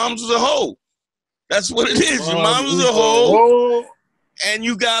was a hoe. That's what it is. Your mom was a hoe, and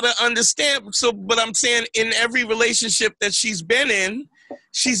you gotta understand. So, but I'm saying, in every relationship that she's been in,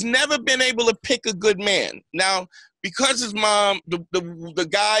 she's never been able to pick a good man. Now, because his mom, the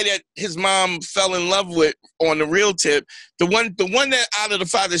guy that his mom fell in love with on the real tip, the one that out of the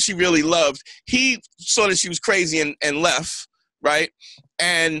 5 that she really loved, he saw that she was crazy and left, right?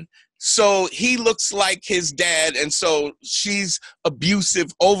 And so he looks like his dad, and so she's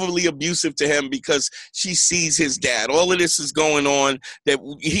abusive, overly abusive to him because she sees his dad. All of this is going on that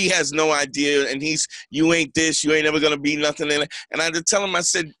he has no idea, and you ain't this, you ain't ever gonna be nothing. And I had to tell him, I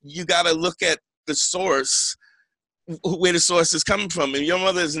said, you gotta look at the source, where the source is coming from. And your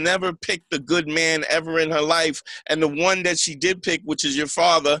mother has never picked a good man ever in her life, and the one that she did pick, which is your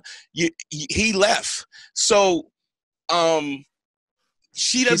father, he left. So,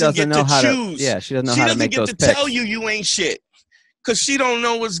 she doesn't get to choose. She doesn't know how to make those picks. She doesn't get to tell you ain't shit, because she don't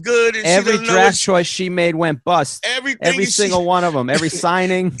know what's good. And every draft choice she made went bust. Every single one of them. Every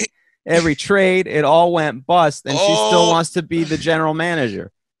signing, every trade, it all went bust. And she still wants to be the general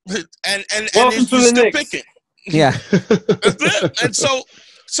manager. And you're still picking. Yeah. That's it. And so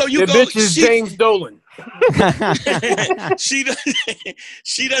you the go. Bitch is James Dolan. she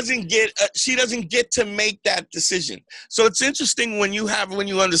doesn't get to make that decision. So it's interesting when you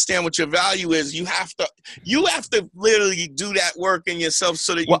understand what your value is. You have to literally do that work in yourself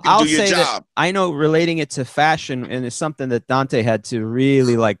so that you can do your job. I know, relating it to fashion, and it's something that Dante had to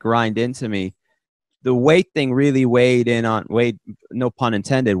really grind into me. The weight thing really weighed, no pun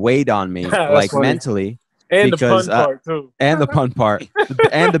intended, weighed on me mentally. And because, the pun part, too. And the pun part.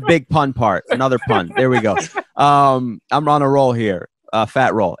 And the big pun part. Another pun. There we go. I'm on a roll here.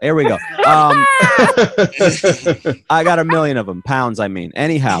 Fat roll. Here we go. I got 1 million of them. Pounds, I mean.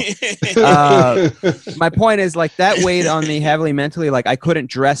 Anyhow. My point is, that weighed on me heavily mentally. I couldn't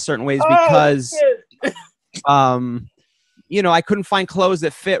dress certain ways because you know, I couldn't find clothes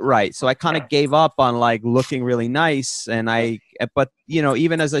that fit right. So I kind of gave up on like looking really nice. But you know,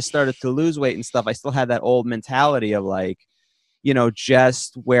 even as I started to lose weight and stuff, I still had that old mentality of like, you know,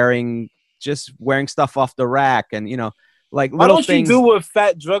 just wearing stuff off the rack and, you know, like why little don't things. you do what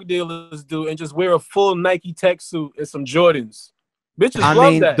fat drug dealers do and just wear a full Nike tech suit and some Jordans? Bitches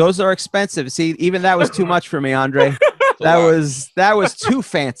love that. Those are expensive. See, even that was too much for me, Andre. That was too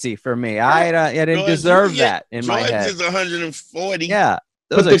fancy for me. I didn't deserve that in my head. Is 140. Yeah.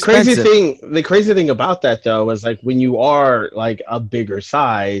 But the crazy thing about that though is like when you are like a bigger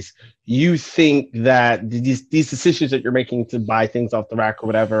size, you think that these decisions that you're making to buy things off the rack or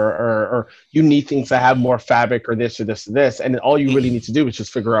whatever, or you need things that have more fabric or this or this or this, and all you really need to do is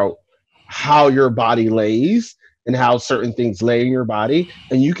just figure out how your body lays and how certain things lay in your body,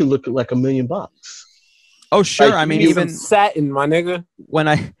 and you can look at like $1 million. Oh sure, like, I mean even satin, my nigga. When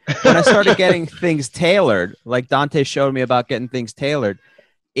I started getting things tailored, like Dante showed me about getting things tailored,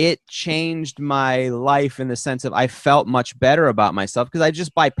 it changed my life in the sense of I felt much better about myself because I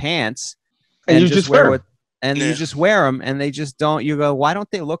just buy pants and you just wear it, and you just wear them and they just don't. You go, why don't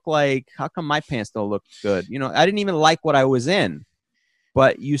they look like? How come my pants don't look good? You know, I didn't even like what I was in.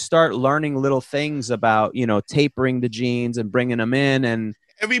 But you start learning little things about, you know, tapering the jeans and bringing them in, and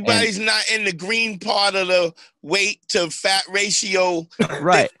everybody's not in the green part of the weight to fat ratio.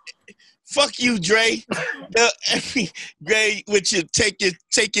 Right. Fuck you, Dre. Dre, with you take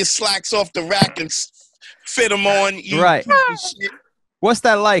your slacks off the rack and fit them on. Right. What's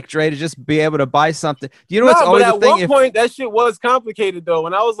that like, Dre, to just be able to buy something? Do you know what's always the thing? At one point, that shit was complicated though.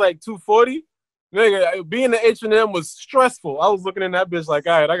 When I was like 240. Nigga, being the H&M was stressful. I was looking in that bitch like,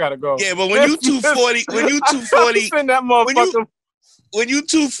 all right, I gotta go. Yeah, but when you 240, when you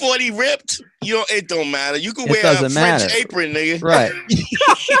 240 ripped, it don't matter. You can wear a French apron, nigga. Right.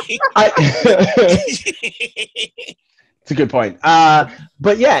 It's a good point.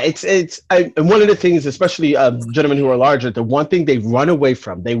 But yeah, it's and one of the things, especially gentlemen who are larger, the one thing they run away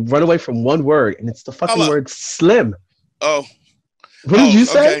from one word, and it's the fucking word slim. Oh. What did you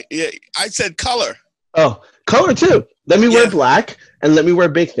say? Okay. Yeah, I said color. Oh, color too. Let me wear black and let me wear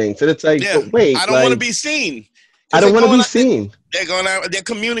big things. And it's like, wait, I don't want to be seen. I don't want to be seen. They're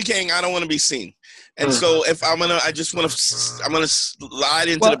communicating. I don't want to be seen. And so if I'm gonna slide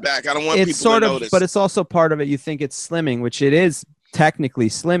into the back. I don't want people to notice. But it's also part of it. You think it's slimming, which it is technically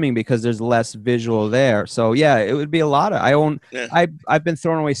slimming because there's less visual there. So yeah, it would be a lot of. I've been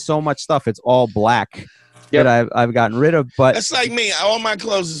throwing away so much stuff. It's all black. That I've gotten rid of, but that's like me. All my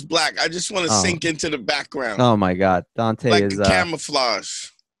clothes is black. I just want to sink into the background. Oh my God, Dante is camouflage.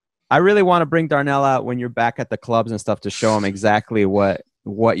 I really want to bring Darnell out when you're back at the clubs and stuff to show him exactly what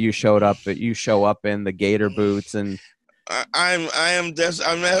you showed up. But you show up in the gator boots and I'm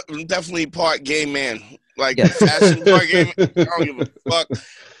definitely part gay man. Like fashion part gay man. I don't give a fuck.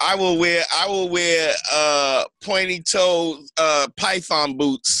 I will wear pointy toe python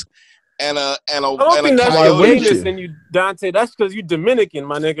boots. I don't think that's outrageous in you, Dante. That's because you Dominican,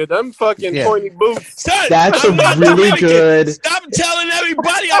 my nigga. Them fucking pointy boots. Son, that's a really good. Stop telling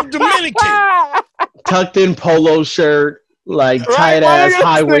everybody I'm Dominican. Tucked in polo shirt, like tight ass,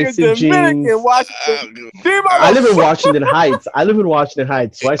 high waisted jeans. I live in Washington Heights.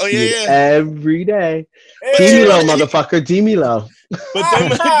 So I see it every day. D-Milo, motherfucker, D-Milo.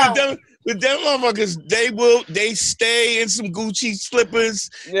 But them motherfuckers, they stay in some Gucci slippers.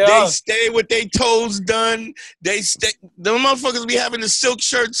 Yeah. They stay with their toes done. Them mmotherfuckers be having the silk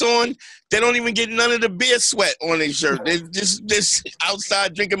shirts on. They don't even get none of the beer sweat on their shirt. They just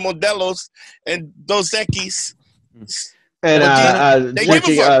outside drinking Modelos and Dos Equis. And they give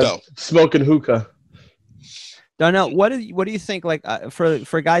a fuck though. Smoking hookah. Darnell, what do you think? Like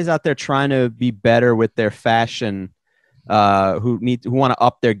for guys out there trying to be better with their fashion. Who want to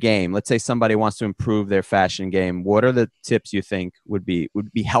up their game. Let's say somebody wants to improve their fashion game. What are the tips you think would be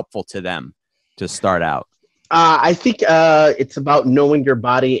helpful to them to start out? I think it's about knowing your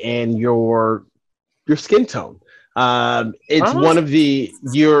body and your skin tone. It's one of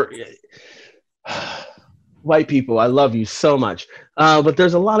your white people. I love you so much, but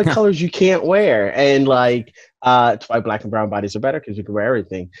there's a lot of colors you can't wear, and like. It's why black and brown bodies are better because you can wear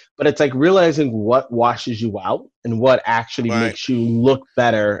everything. But it's like realizing what washes you out and what actually makes you look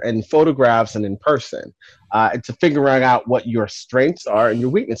better in photographs and in person. It's figuring out what your strengths are and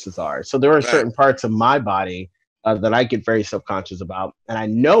your weaknesses are. So there are certain parts of my body that I get very self-conscious about, and I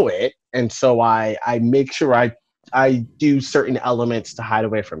know it. And so I make sure I do certain elements to hide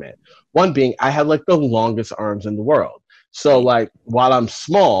away from it. One being I have like the longest arms in the world. So like while I'm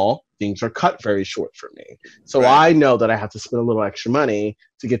small, things are cut very short for me. So Right. I know that I have to spend a little extra money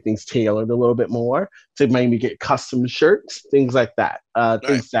to get things tailored a little bit more, to maybe get custom shirts, things like that,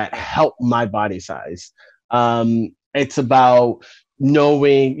 things that help my body size. It's about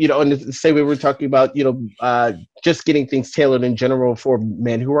knowing, you know, and the same way we're talking about, you know, just getting things tailored in general for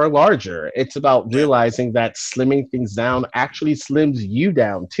men who are larger. It's about realizing that slimming things down actually slims you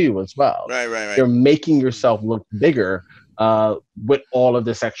down too as well. Right. You're making yourself look bigger with all of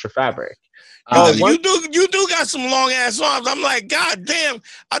this extra fabric. You do got some long ass arms. I'm like, God damn!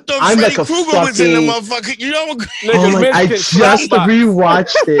 I thought I'm Freddy like Krueger was in the motherfucker. You know, I just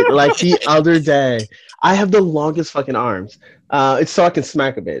rewatched it like the other day. I have the longest fucking arms. It's so I can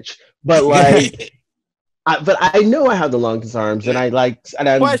smack a bitch, but like, but I know I have the longest arms, and I'm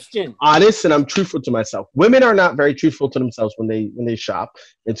honest and I'm truthful to myself. Women are not very truthful to themselves when they shop.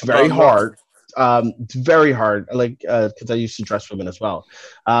 It's very hard. It's very hard, like because I used to dress women as well.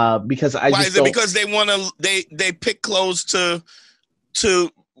 Because I why just is it because they want to they pick clothes to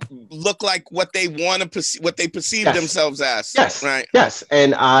look like what they want to what they perceive themselves as. Yes, right. Yes,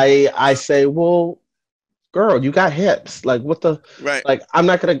 and I say, well, girl, you got hips. Like what the like?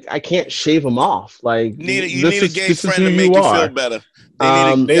 I can't shave them off. Like you need a gay friend to make you feel better.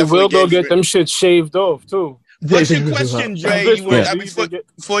 They will go get them shit shaved off too. What's your question, Dre?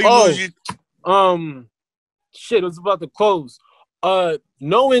 Before you lose your shit, it was about the clothes.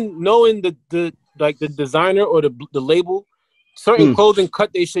 Knowing the like the designer or the label, certain clothing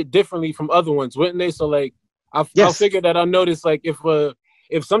cut they shit differently from other ones, wouldn't they? So like I figured that I noticed like if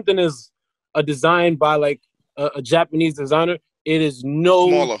something is a design by like a Japanese designer, it is no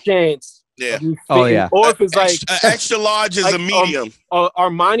smaller chance. Yeah. Or if it's like extra large is like, a medium.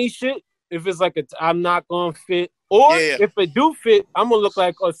 Armani shit. If it's like I'm not gonna fit. Or if it do fit, I'm gonna look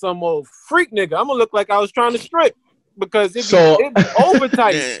like some old freak nigga. I'm gonna look like I was trying to strip because it be over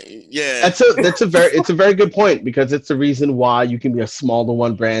tight. It's a very good point because it's the reason why you can be a small to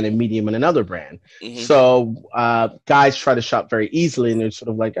one brand and medium in another brand. Mm-hmm. So guys try to shop very easily and they're sort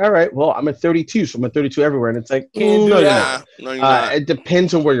of like, all right, well, I'm a 32, so I'm a 32 everywhere, and it's like can't do that. No, you're not. It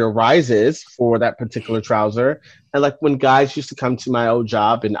depends on where your rise is for that particular trouser. And like when guys used to come to my old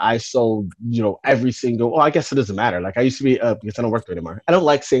job and I sold, you know, every single, well, I guess it doesn't matter. Like I used to be, because I don't work there anymore. I don't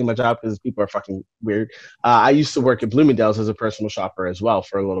like saying my job because people are fucking weird. I used to work at Bloomingdale's as a personal shopper as well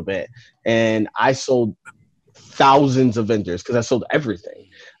for a little bit. And I sold thousands of vendors because I sold everything.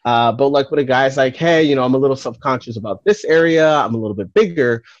 But like when a guy's like, hey, you know, I'm a little self-conscious about this area. I'm a little bit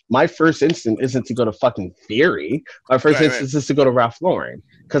bigger. My first instinct isn't to go to fucking Theory. My first instinct is to go to Ralph Lauren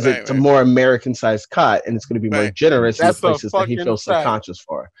because it's a more American-sized cut and it's going to be more generous in the places that he feels self-conscious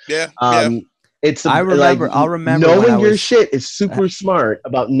for. It's I'll remember knowing your shit is super smart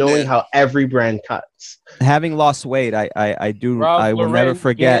about knowing how every brand cuts. Having lost weight, I will never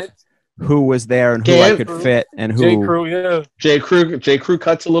forget who was there and who I could fit and who. J. Crew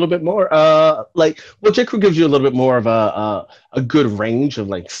cuts a little bit more. J. Crew gives you a little bit more of a good range of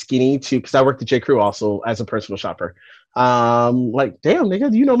like skinny too. Because I worked at J. Crew also as a personal shopper. Like damn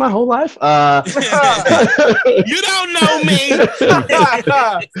nigga, do you know my whole life? You don't know me.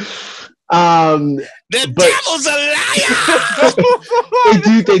 The devil's a liar.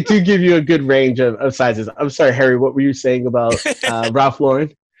 They do give you a good range of sizes. I'm sorry, Harry. What were you saying about Ralph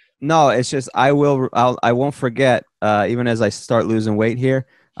Lauren? No, it's just I won't forget. Even as I start losing weight here,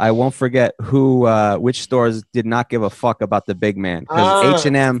 I won't forget which stores did not give a fuck about the big man. Because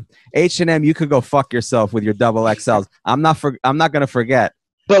H&M, you could go fuck yourself with your double XLs. I'm not gonna forget.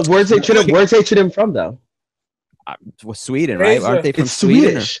 But where's H&M from though? Sweden, right? Aren't they from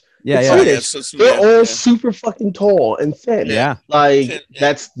Sweden? Swedish. They're all super fucking tall and thin. Yeah, like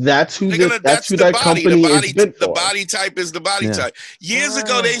that's who that company is meant for. The body type is the body type. Years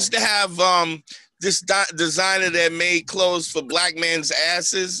ago, they used to have this designer that made clothes for black men's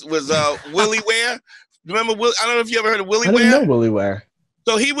asses was Willie Ware. Remember? I don't know if you ever heard of Willie Ware. I didn't know Willie Ware.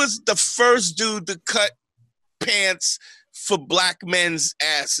 So he was the first dude to cut pants for black men's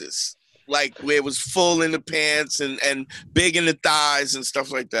asses. Like where it was full in the pants and big in the thighs and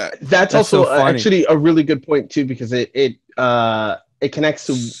stuff like that. That's also so actually a really good point too, because it connects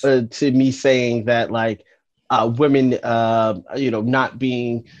to me saying that like women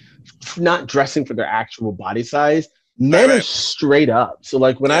not dressing for their actual body size. Men are straight up. So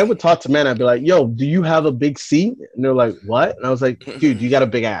like when I would talk to men, I'd be like, yo, do you have a big C? And they're like, what? And I was like, dude, you got a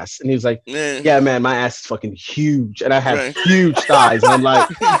big ass. And he was like, yeah, man, my ass is fucking huge. And I have huge thighs. And I'm like,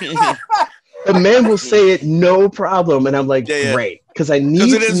 the man will say it no problem. And I'm like, great. Because I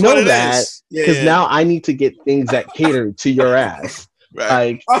need to know that. Because now I need to get things that cater to your ass.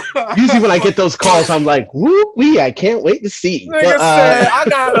 Like usually when I get those calls, I'm like, whoop-wee, I can't wait to see. Nigga said, I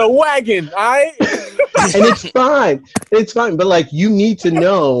got a wagon, all right? And it's fine. It's fine. But like you need to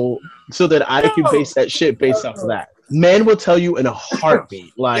know so that I can base that shit based off of that. Men will tell you in a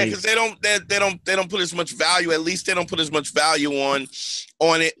heartbeat. Like because they don't put as much value. At least they don't put as much value on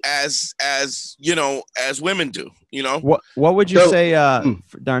it as you know, as women do. You know. What would you say,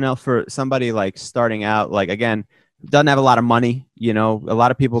 Darnell, for somebody like starting out, like again, doesn't have a lot of money, you know, a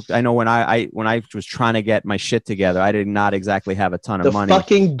lot of people, I know when I was trying to get my shit together, I did not exactly have a ton of money. The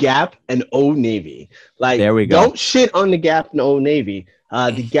fucking Gap and Old Navy. Like, there we go. Don't shit on the Gap and Old Navy.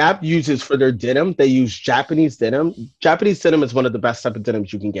 The Gap uses for their denim, they use Japanese denim. Japanese denim is one of the best type of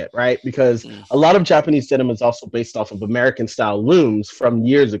denims you can get, right? Because a lot of Japanese denim is also based off of American style looms from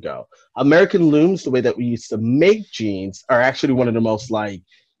years ago. American looms, the way that we used to make jeans, are actually one of the most like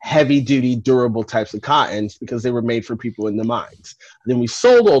heavy duty, durable types of cottons because they were made for people in the mines. Then we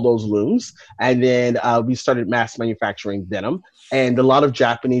sold all those looms, and then we started mass manufacturing denim. And a lot of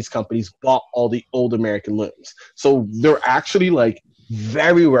Japanese companies bought all the old American looms. So they're actually like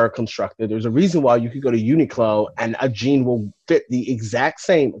very well constructed. There's a reason why you could go to Uniqlo and a jean will fit the exact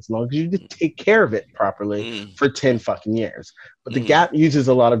same as long as you take care of it properly for 10 fucking years. But the Gap uses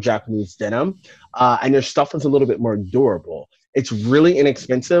a lot of Japanese denim, and their stuff is a little bit more durable. It's really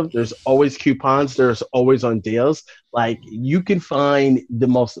inexpensive. There's always coupons. There's always on deals. Like you can find the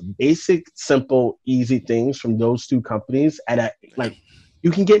most basic, simple, easy things from those two companies at like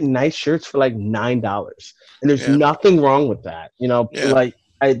you can get nice shirts for like $9, and there's nothing wrong with that. You know, like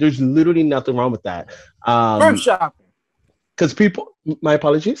there's literally nothing wrong with that. Thrift shopping. Because people, my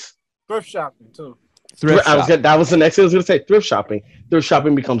apologies. Thrift shopping too. That was the next thing I was going to say. Thrift shopping. Thrift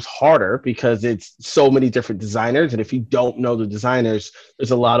shopping becomes harder because it's so many different designers, and if you don't know the designers,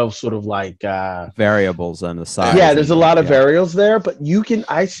 there's a lot of sort of like variables on the side. Yeah, there's a lot of variables there, but you can.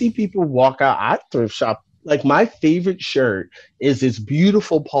 I see people walk out at thrift shop. Like my favorite shirt is this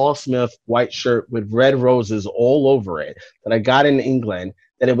beautiful Paul Smith white shirt with red roses all over it that I got in England.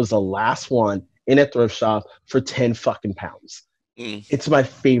 That it was the last one in a thrift shop for 10 fucking pounds. It's my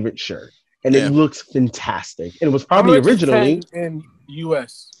favorite shirt. And it looks fantastic. And it was probably originally in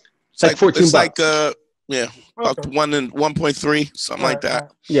US. It's like $14. It's like about 1.3, something like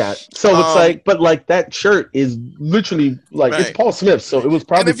that. Yeah. So it's like, but like that shirt is literally like it's Paul Smith. So it was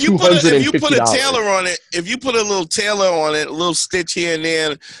probably $250. If you put a tailor on it, if you put a little tailor on it, a little stitch here and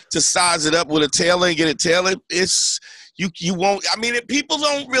there to size it up with a tailor and get it tailored, it's you won't. I mean, people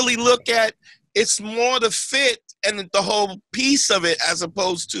don't really look at. It's more the fit and the whole piece of it as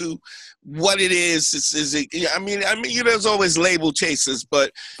opposed to what it is. I mean, there's always label chasers,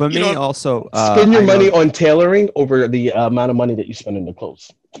 but for me also spend your money on tailoring over the amount of money that you spend on the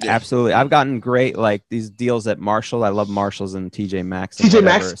clothes. Absolutely. I've gotten great like these deals at Marshall. I love Marshalls and TJ Maxx. TJ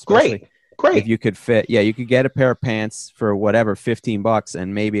Maxx, great. If you could fit, you could get a pair of pants for whatever, $15,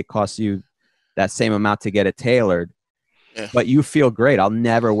 and maybe it costs you that same amount to get it tailored. Yeah. But you feel great. I'll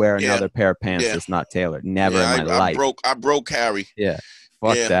never wear another pair of pants that's not tailored. Never in my life. I broke Harry. Yeah.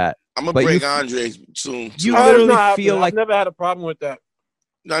 Fuck that. I'm going to break Andre soon. You literally feel like... I've never had a problem with that.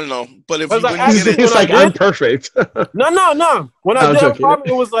 No. But if it's like, I'm perfect. No. When I did have a problem,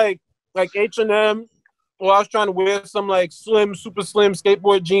 it was like H&M, or I was trying to wear some like super slim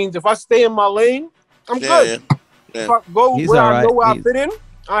skateboard jeans. If I stay in my lane, I'm good. Yeah. If I go where I know where I fit in,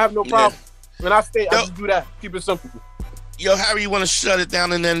 I have no problem. When I stay, I just do that. Keep it simple. Yo, Harry, you want to shut it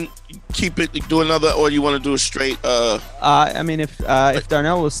down and then keep it, do another, or you want to do a straight? I mean, if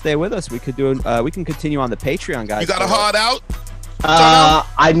Darnell will stay with us, we could do. We can continue on the Patreon, guys. You got a hard out?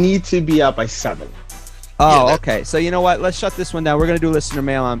 I need to be out by 7. Oh, okay. So you know what? Let's shut this one down. We're gonna do listener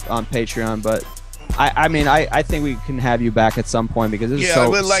mail on Patreon, but I think we can have you back at some point because this is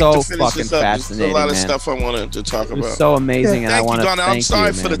so fucking fascinating. There's a lot of stuff I wanted to talk about. It's so amazing, and I want to thank you. I'm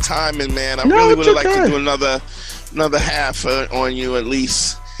sorry for the timing, man. I really would have liked to do another half on you at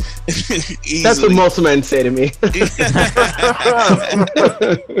least. That's what most men say to me.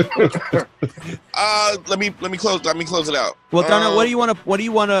 Let me close it out. Well, Darnell, what do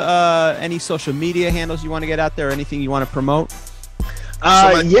you want to any social media handles you want to get out there? Anything you want to promote?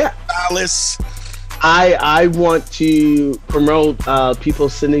 Alice. I want to promote people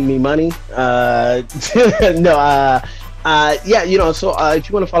sending me money. So if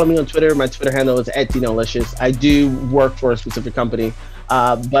you want to follow me on Twitter, my Twitter handle is @DinoLicious. I do work for a specific company,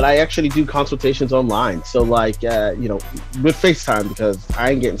 but I actually do consultations online. So with FaceTime because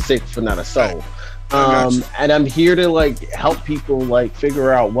I ain't getting sick for not a soul. And I'm here to help people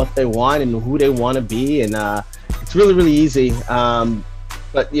figure out what they want and who they want to be, and it's really, really easy.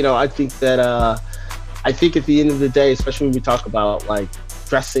 But I think that I think at the end of the day, especially when we talk about like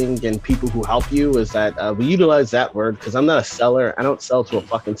dressing and people who help you, is that we utilize that word because I'm not a seller. I don't sell to a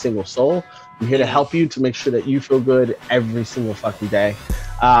fucking single soul. I'm here to help you to make sure that you feel good every single fucking day.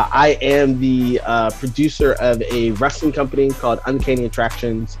 I am the producer of a wrestling company called Uncanny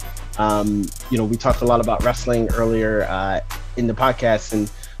Attractions. We talked a lot about wrestling earlier in the podcast, and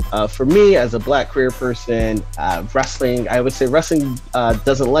for me as a Black queer person, wrestling, I would say wrestling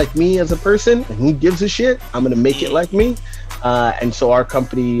doesn't like me as a person, and who gives a shit? I'm gonna make it like me. And so our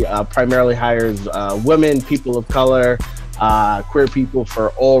company primarily hires women, people of color, queer people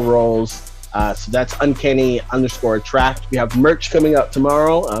for all roles. So that's Uncanny_Attract. We have merch coming out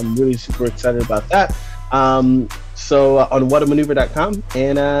tomorrow. I'm really super excited about that. So on whatamaneuver.com.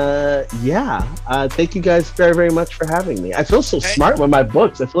 And thank you guys very, very much for having me. I feel so smart with my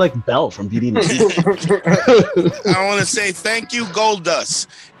books. I feel like Belle from Beauty and the Beast. I want to say thank you, Goldust.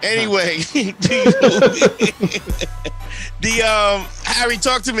 Anyway, Harry,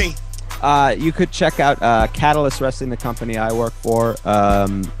 talk to me. You could check out Catalyst Wrestling, the company I work for.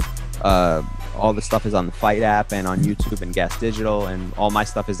 All the stuff is on the Fight app and on YouTube and Gas Digital, and all my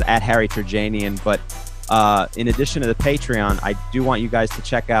stuff is at Harry Turjanian. But in addition to the Patreon, I do want you guys to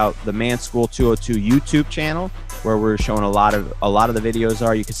check out the Man School 202 YouTube channel, where we're showing a lot of the videos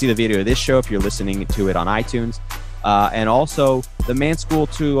are. You can see the video of this show if you're listening to it on iTunes, and also the Man School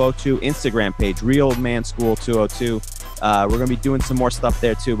 202 Instagram page, Real Man School 202. We're going to be doing some more stuff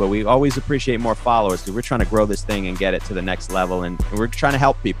there too, but we always appreciate more followers because we're trying to grow this thing and get it to the next level, and we're trying to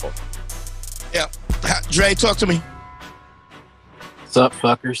help people. Yeah. Dre, talk to me. What's up,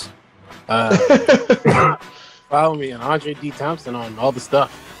 fuckers? Follow me on Andre D. Thompson on all the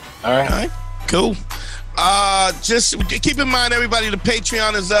stuff. All right. Cool. Just keep in mind, everybody, the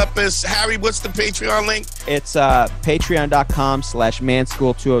Patreon is up. Harry, what's the Patreon link? It's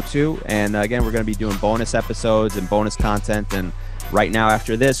patreon.com/manschool202. And again, we're going to be doing bonus episodes and bonus content. And right now,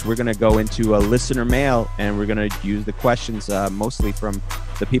 after this, we're going to go into a listener mail, and we're going to use the questions mostly from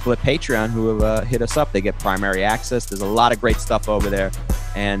the people at Patreon who have hit us up. They get primary access. There's a lot of great stuff over there.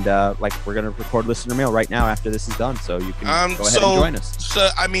 And we're going to record listener mail right now after this is done. So you can go ahead and join us.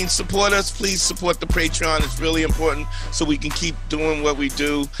 Support us. Please support the Patreon. It's really important so we can keep doing what we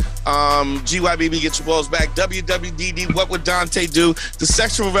do. GYBB, get your balls back. WWDD, what would Dante do? The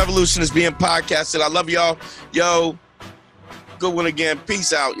Sexual Revolution is being podcasted. I love y'all. Yo, good one again.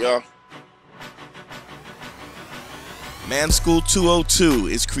 Peace out, y'all. Man School 202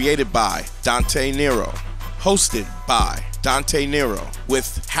 is created by Dante Nero, hosted by Dante Nero,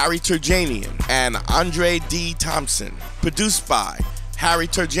 with Harry Turjanian and Andre D. Thompson, produced by Harry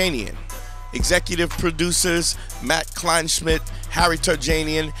Turjanian, executive producers Matt Kleinschmidt, Harry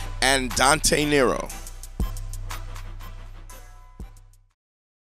Turjanian, and Dante Nero.